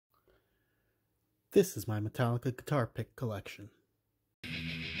This is my Metallica guitar pick collection.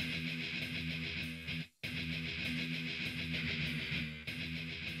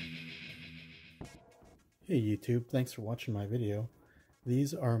 Hey YouTube, thanks for watching my video.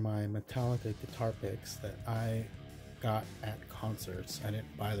 These are my Metallica guitar picks that I got at concerts. I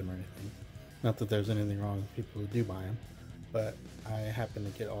didn't buy them or anything. Not that there's anything wrong with people who do buy them, but I happen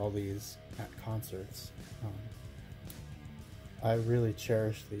to get all these at concerts. I really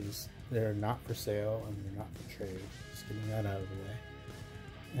cherish these. They're not for sale and they're not for trade. Just getting that out of the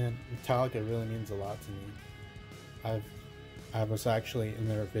way. And Metallica really means a lot to me. I was actually in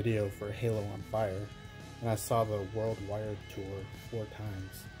their video for Halo on Fire, and I saw the Worldwide tour 4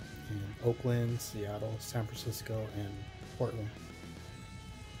 times in Oakland, Seattle, San Francisco, and Portland.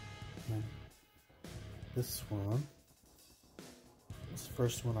 And this one was the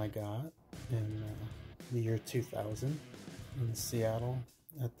first one I got in the year 2000 in Seattle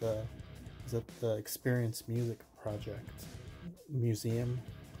at the Experience Music Project Museum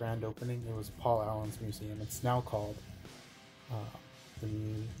grand opening. It was Paul Allen's museum. It's now called the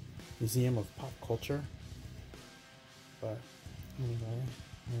Museum of Pop Culture. But anyway,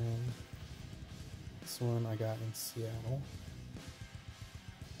 and this one I got in Seattle,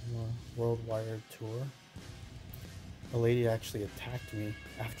 Worldwide tour. A lady actually attacked me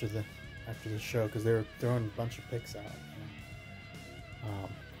after the show because they were throwing a bunch of pics out.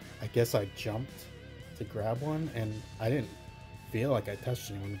 I guess I jumped to grab one, and I didn't feel like I touched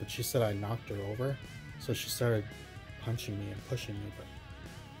anyone, but she said I knocked her over, so she started punching me and pushing me, but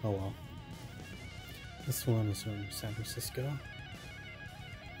oh well. This one is from San Francisco.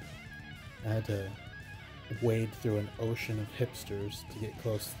 I had to wade through an ocean of hipsters to get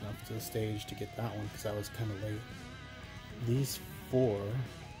close enough to the stage to get that one because I was kind of late. These 4 are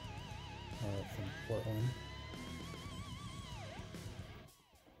from Portland.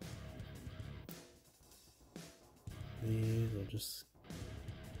 These are just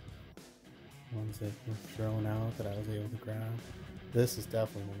ones that were thrown out that I was able to grab. This is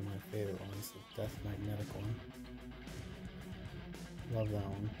definitely one of my favorite ones, the Death Magnetic one. Love that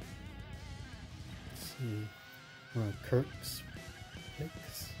one. Let's see. One of Kirk's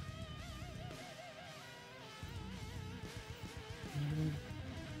picks.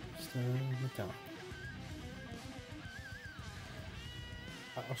 Just Metallica.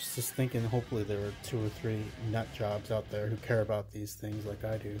 I was just thinking, hopefully there are 2 or 3 nut jobs out there who care about these things like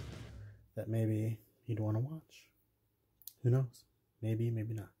I do, that maybe you'd want to watch. Who knows? Maybe,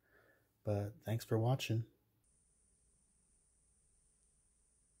 maybe not. But thanks for watching.